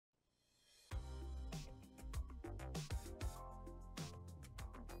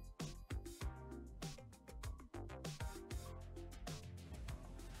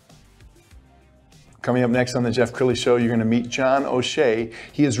Coming up next on the Jeff Crilley Show, you're going to meet John O'Shea.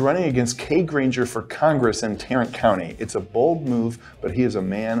 He is running against Kay Granger for Congress in Tarrant County. It's a bold move, but he is a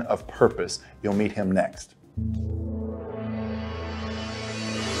man of purpose. You'll meet him next.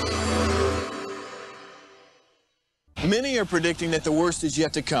 Many are predicting that the worst is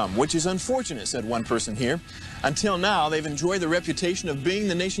yet to come, which is unfortunate, said one person here. Until now, they've enjoyed the reputation of being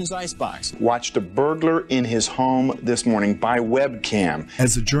the nation's icebox. Watched a burglar in his home this morning by webcam.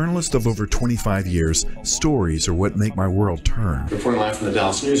 As a journalist of over 25 years, stories are what make my world turn. Reporting live from the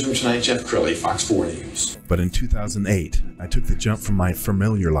Dallas newsroom tonight, Jeff Crilley, Fox 4 News. But in 2008, I took the jump from my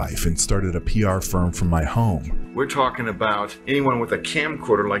familiar life and started a PR firm from my home. We're talking about anyone with a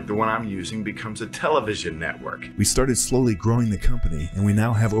camcorder like the one I'm using becomes a television network. We started slowly growing the company, and we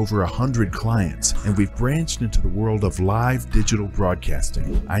now have over 100 clients, and we've branched into the world of live digital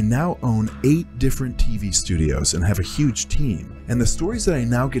broadcasting. I now own 8 different TV studios and have a huge team, and the stories that I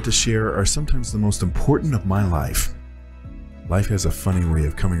now get to share are sometimes the most important of my life. Life has a funny way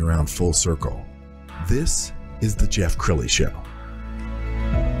of coming around full circle. This is the Jeff Crilley Show.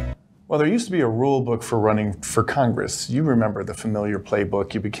 Well, there used to be a rule book for running for Congress. You remember the familiar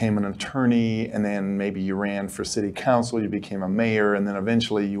playbook. You became an attorney, and then maybe you ran for city council, you became a mayor, and then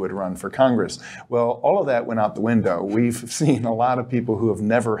eventually you would run for Congress. Well, all of that went out the window. We've seen a lot of people who have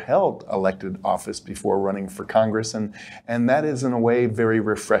never held elected office before running for Congress, and that is in a way very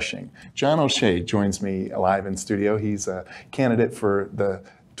refreshing. John O'Shea joins me live in studio. He's a candidate for the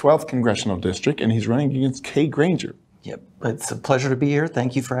 12th Congressional District, and he's running against Kay Granger. Yep, it's a pleasure to be here.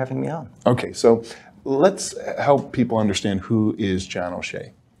 Thank you for having me on. Okay, so let's help people understand who is John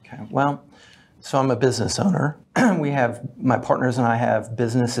O'Shea. Okay, well, so I'm a business owner. My partners and I have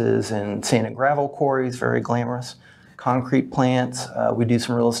businesses in sand and gravel quarries, very glamorous, concrete plants. We do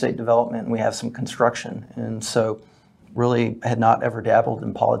some real estate development, and we have some construction. And so really had not ever dabbled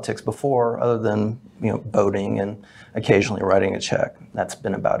in politics before, other than voting and occasionally writing a check. That's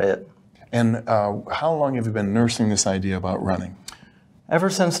been about it. And how long have you been nursing this idea about running? Ever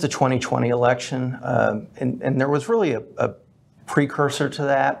since the 2020 election, and there was really a precursor to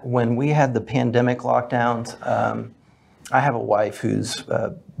that. When we had the pandemic lockdowns, I have a wife who's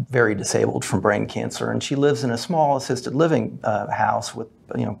very disabled from brain cancer, and she lives in a small assisted living house with,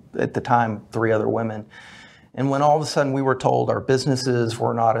 at the time, 3 other women. And when all of a sudden we were told our businesses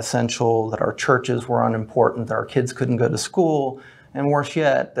were not essential, that our churches were unimportant, that our kids couldn't go to school, and worse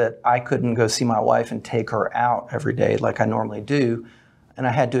yet, that I couldn't go see my wife and take her out every day like I normally do. And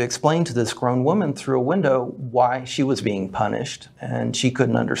I had to explain to this grown woman through a window why she was being punished, and she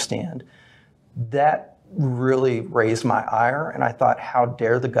couldn't understand. That really raised my ire, and I thought, how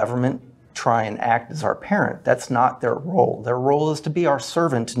dare the government try and act as our parent? That's not their role. Their role is to be our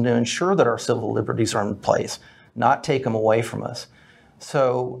servant and to ensure that our civil liberties are in place, not take them away from us.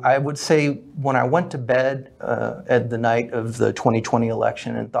 So I would say when I went to bed at the night of the 2020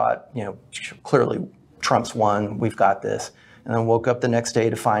 election and thought, clearly Trump's won, we've got this, and then woke up the next day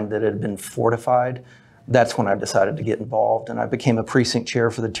to find that it had been fortified, that's when I decided to get involved. And I became a precinct chair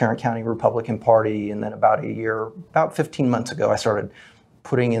for the Tarrant County Republican Party. And then about 15 months ago, I started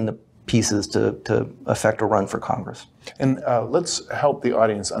putting in the pieces to effect a run for Congress. And let's help the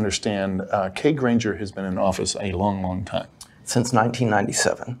audience understand, Kay Granger has been in office a long, long time. Since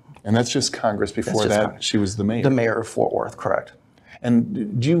 1997. And that's just Congress. Before that, Congress. She was the mayor. The mayor of Fort Worth, correct.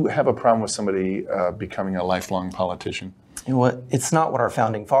 And do you have a problem with somebody becoming a lifelong politician? It's not what our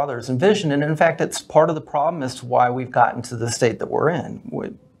founding fathers envisioned, and in fact, it's part of the problem as to why we've gotten to the state that we're in.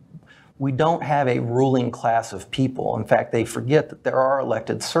 We don't have a ruling class of people. In fact, they forget that there are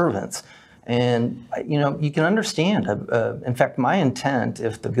elected servants. And, you can understand. In fact, my intent,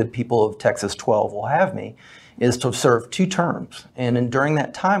 if the good people of Texas 12 will have me, is to serve 2 terms. And during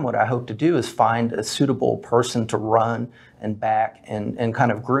that time, what I hope to do is find a suitable person to run and back and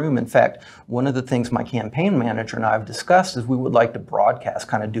kind of groom. In fact, one of the things my campaign manager and I have discussed is we would like to broadcast,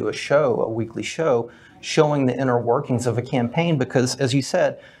 kind of do a weekly show, showing the inner workings of a campaign, because as you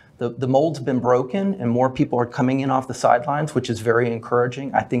said, the mold's been broken and more people are coming in off the sidelines, which is very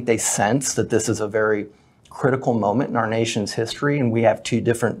encouraging. I think they sense that this is a very critical moment in our nation's history, and we have 2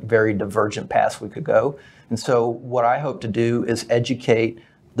 different, very divergent paths we could go. And so what I hope to do is educate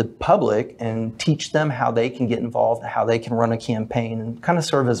the public and teach them how they can get involved, how they can run a campaign, and kind of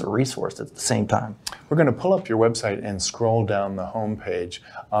serve as a resource at the same time. We're going to pull up your website and scroll down the homepage.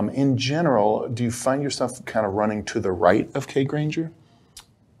 In general, do you find yourself kind of running to the right of Kay Granger?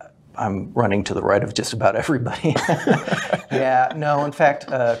 I'm running to the right of just about everybody. Yeah, no, in fact,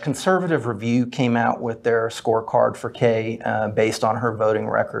 Conservative Review came out with their scorecard for Kay based on her voting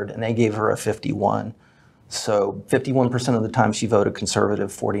record, and they gave her a 51. So 51% of the time she voted Conservative,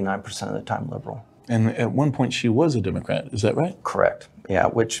 49% of the time Liberal. And at one point she was a Democrat, is that right? Correct. Yeah,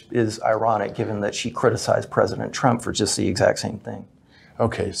 which is ironic given that she criticized President Trump for just the exact same thing.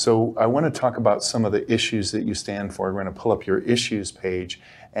 Okay, so I want to talk about some of the issues that you stand for. We're going to pull up your issues page,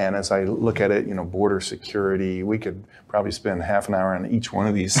 and as I look at it, border security, we could probably spend half an hour on each one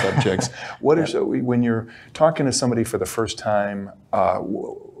of these subjects. When you're talking to somebody for the first time,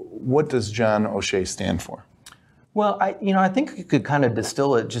 what does John O'Shea stand for? Well, I think you could kind of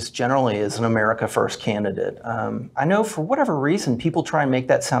distill it just generally as an America First candidate. I know for whatever reason, people try and make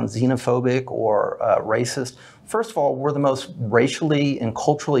that sound xenophobic or racist. First of all, we're the most racially and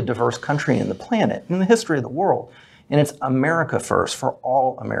culturally diverse country in the planet, in the history of the world. And it's America First for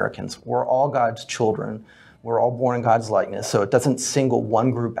all Americans. We're all God's children. We're all born in God's likeness. So it doesn't single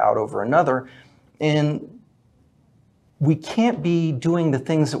one group out over another. And we can't be doing the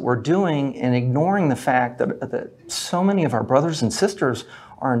things that we're doing and ignoring the fact that so many of our brothers and sisters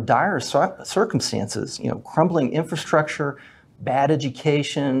are in dire circumstances, crumbling infrastructure, bad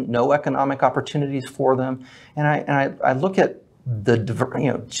education, no economic opportunities for them. And I look at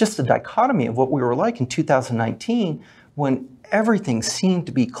just the dichotomy of what we were like in 2019 when everything seemed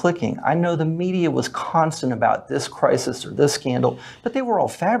to be clicking. I know the media was constant about this crisis or this scandal, but they were all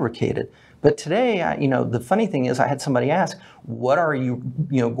fabricated. But today, the funny thing is I had somebody ask, what are you,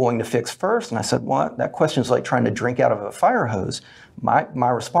 going to fix first? And I said, well, that question is like trying to drink out of a fire hose. My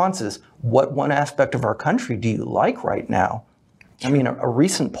response is, what one aspect of our country do you like right now? I mean, a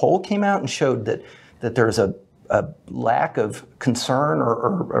recent poll came out and showed that there's a lack of concern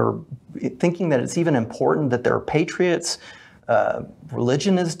or thinking that it's even important that they're patriots.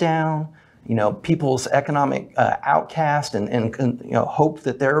 Religion is down. People's economic outcast and hope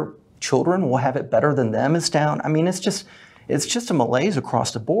that their children will have it better than them is down. I mean, it's just a malaise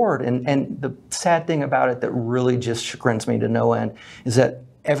across the board. And the sad thing about it that really just chagrins me to no end is that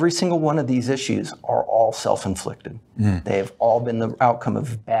every single one of these issues are all self-inflicted. They have all been the outcome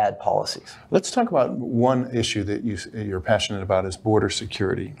of bad policies. Let's talk about one issue that you're passionate about is border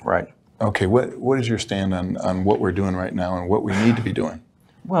security. Right. Okay, what is your stand on what we're doing right now and what we need to be doing?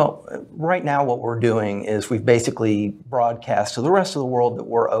 Well, right now what we're doing is we've basically broadcast to the rest of the world that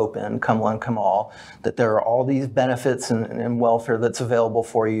we're open, come one, come all, that there are all these benefits and welfare that's available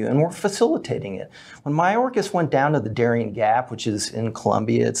for you, and we're facilitating it. When Mayorkas went down to the Darien Gap, which is in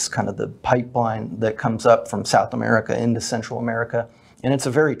Colombia, it's kind of the pipeline that comes up from South America into Central America, and it's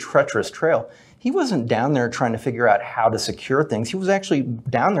a very treacherous trail. He wasn't down there trying to figure out how to secure things. He was actually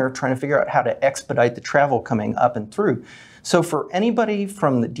down there trying to figure out how to expedite the travel coming up and through. So for anybody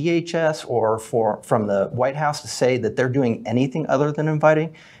from the DHS or from the White House to say that they're doing anything other than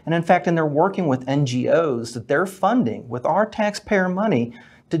inviting, and in fact, and they're working with NGOs that they're funding with our taxpayer money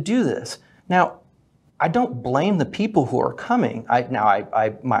to do this. Now, I don't blame the people who are coming.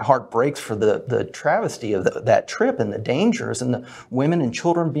 My heart breaks for the travesty of that trip and the dangers and the women and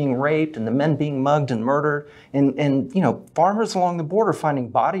children being raped and the men being mugged and murdered and farmers along the border finding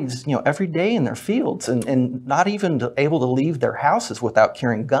bodies every day in their fields and not even able to leave their houses without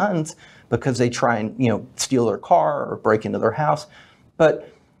carrying guns because they try and steal their car or break into their house.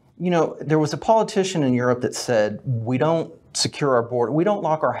 But there was a politician in Europe that said, we don't secure our border. We don't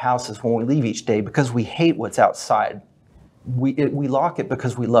lock our houses when we leave each day because we hate what's outside. We lock it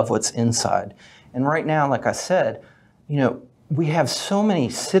because we love what's inside. And right now, like I said, we have so many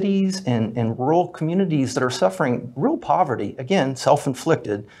cities and rural communities that are suffering real poverty, again,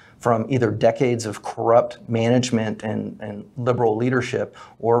 self-inflicted from either decades of corrupt management and liberal leadership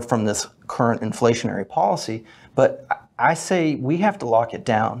or from this current inflationary policy. But I say we have to lock it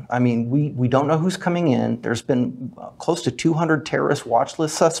down. I mean, we don't know who's coming in. There's been close to 200 terrorist watch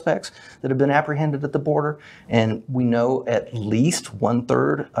list suspects that have been apprehended at the border, and we know at least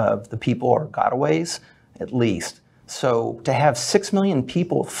 1/3 of the people are gotaways, at least. So to have 6 million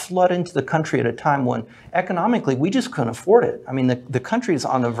people flood into the country at a time when economically we just couldn't afford it. I mean, the country is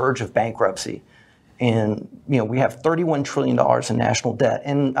on the verge of bankruptcy. And we have $31 trillion in national debt.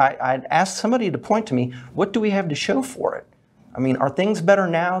 And I'd asked somebody to point to me, what do we have to show for it? I mean, are things better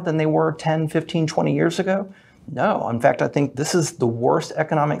now than they were 10, 15, 20 years ago? No. In fact, I think this is the worst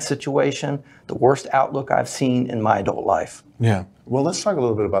economic situation, the worst outlook I've seen in my adult life. Yeah. Well, let's talk a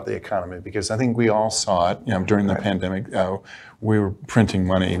little bit about the economy, because I think we all saw it during the pandemic. We were printing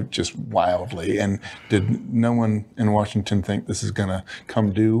money just wildly. And did no one in Washington think this is going to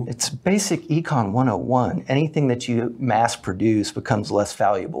come due? It's basic econ 101. Anything that you mass produce becomes less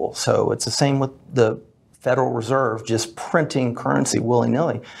valuable. So it's the same with the Federal Reserve just printing currency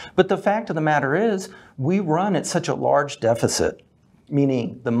willy-nilly. But the fact of the matter is, we run at such a large deficit,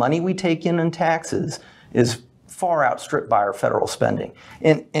 meaning the money we take in taxes is far outstripped by our federal spending.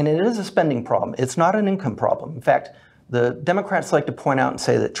 And it is a spending problem. It's not an income problem. In fact, the Democrats like to point out and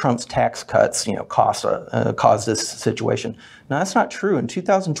say that Trump's tax cuts, caused this situation. No, that's not true. In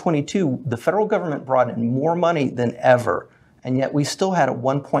 2022, the federal government brought in more money than ever, and yet we still had a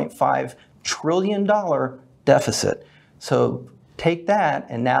 $1.5 trillion deficit. So take that,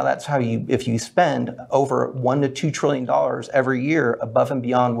 and now that's how if you spend over $1 to $2 trillion every year above and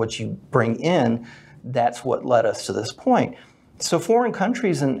beyond what you bring in, that's what led us to this point. So foreign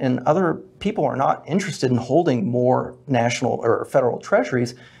countries and other people are not interested in holding more national or federal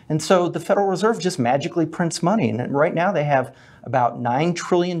treasuries. And so the Federal Reserve just magically prints money. And right now they have about $9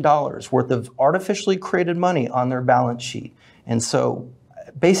 trillion worth of artificially created money on their balance sheet. And so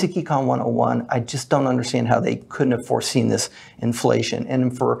Basic Econ 101, I just don't understand how they couldn't have foreseen this inflation.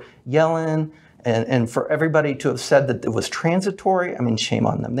 And for Yellen and for everybody to have said that it was transitory, I mean, shame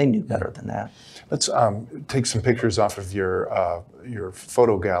on them. They knew better than that. Let's take some pictures off of your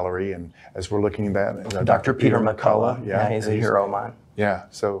photo gallery, and as we're looking at that, Dr. Peter McCullough, yeah, he's a hero of mine. Yeah.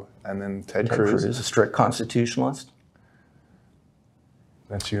 So, and then Ted Cruz, a strict constitutionalist.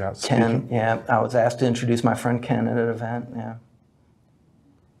 That's you out speaking. Ken, yeah, I was asked to introduce my friend Ken at an event. Yeah.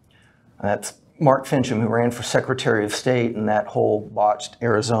 That's Mark Fincham, who ran for Secretary of State in that whole botched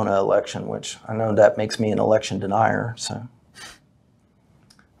Arizona election, which I know that makes me an election denier. So,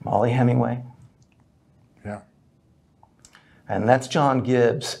 Molly Hemingway. Yeah. And that's John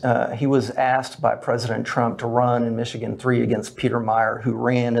Gibbs. He was asked by President Trump to run in Michigan 3 against Peter Meijer, who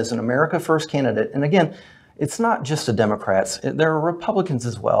ran as an America First candidate. And again, it's not just the Democrats. There are Republicans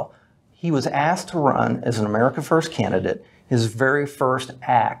as well. He was asked to run as an America First candidate. His very first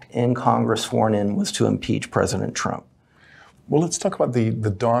act in Congress sworn in was to impeach President Trump. Well, let's talk about the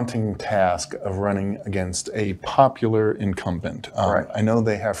daunting task of running against a popular incumbent. Right. I know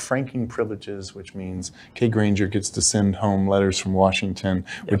they have franking privileges, which means Kay Granger gets to send home letters from Washington,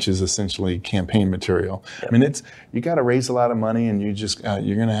 which is essentially campaign material. I mean, you got to raise a lot of money, and you're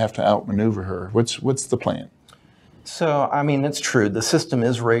going to have to outmaneuver her. What's the plan? So, I mean, it's true. The system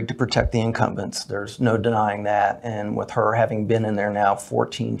is rigged to protect the incumbents. There's no denying that. And with her having been in there now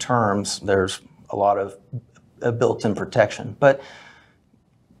 14 terms, there's a lot of built-in protection. But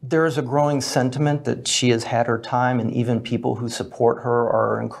there is a growing sentiment that she has had her time, and even people who support her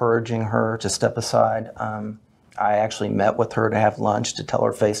are encouraging her to step aside. I actually met with her to have lunch to tell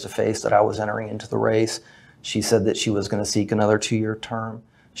her face-to-face that I was entering into the race. She said that she was going to seek another 2-year term.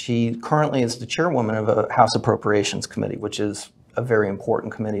 She currently is the chairwoman of a House Appropriations Committee, which is a very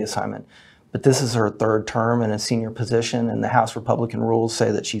important committee assignment. But this is her 3rd term in a senior position, and the House Republican rules say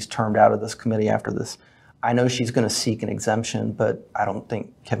that she's termed out of this committee after this. I know she's going to seek an exemption, but I don't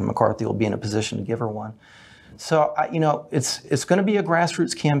think Kevin McCarthy will be in a position to give her one. So, it's going to be a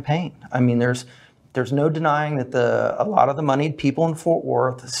grassroots campaign. I mean, there's no denying that a lot of the moneyed people in Fort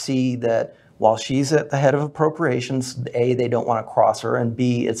Worth see that while she's at the head of appropriations, A, they don't want to cross her, and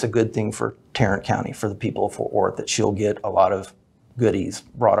B, it's a good thing for Tarrant County, for the people of Fort Worth, that she'll get a lot of goodies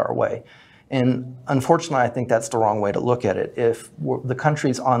brought our way. And unfortunately, I think that's the wrong way to look at it. If the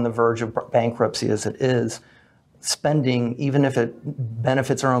country's on the verge of bankruptcy as it is, spending, even if it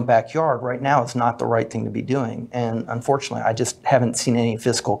benefits our own backyard, right now is not the right thing to be doing. And unfortunately, I just haven't seen any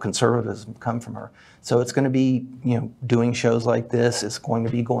fiscal conservatism come from her. So it's going to be, doing shows like this. It's going to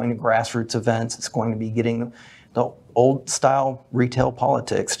be going to grassroots events. It's going to be getting the old style retail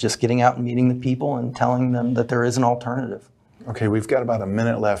politics, just getting out and meeting the people and telling them that there is an alternative. Okay, we've got about a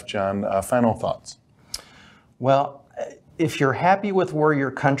minute left, John. Final thoughts. Well, if you're happy with where your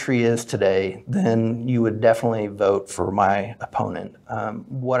country is today, then you would definitely vote for my opponent.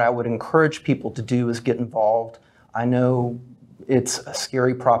 What I would encourage people to do is get involved. I know it's a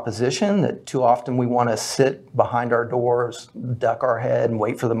scary proposition that too often we want to sit behind our doors, duck our head, and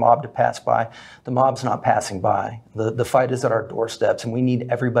wait for the mob to pass by. The mob's not passing by. The fight is at our doorsteps, and we need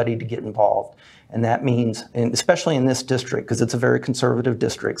everybody to get involved. And that means, and especially in this district, because it's a very conservative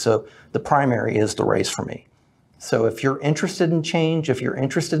district, so the primary is the race for me. So if you're interested in change, if you're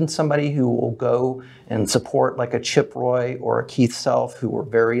interested in somebody who will go and support like a Chip Roy or a Keith Self, who were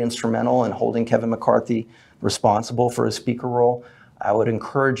very instrumental in holding Kevin McCarthy responsible for his speaker role, I would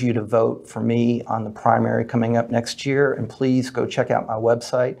encourage you to vote for me on the primary coming up next year. And please go check out my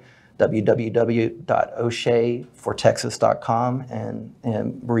website, www.o'sheafortexas.com,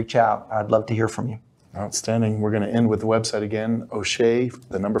 and reach out. I'd love to hear from you. Outstanding. We're going to end with the website again, O'Shea,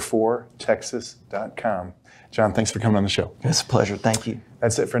 4, Texas.com. John, thanks for coming on the show. It's a pleasure. Thank you.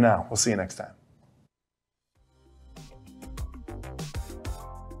 That's it for now. We'll see you next time.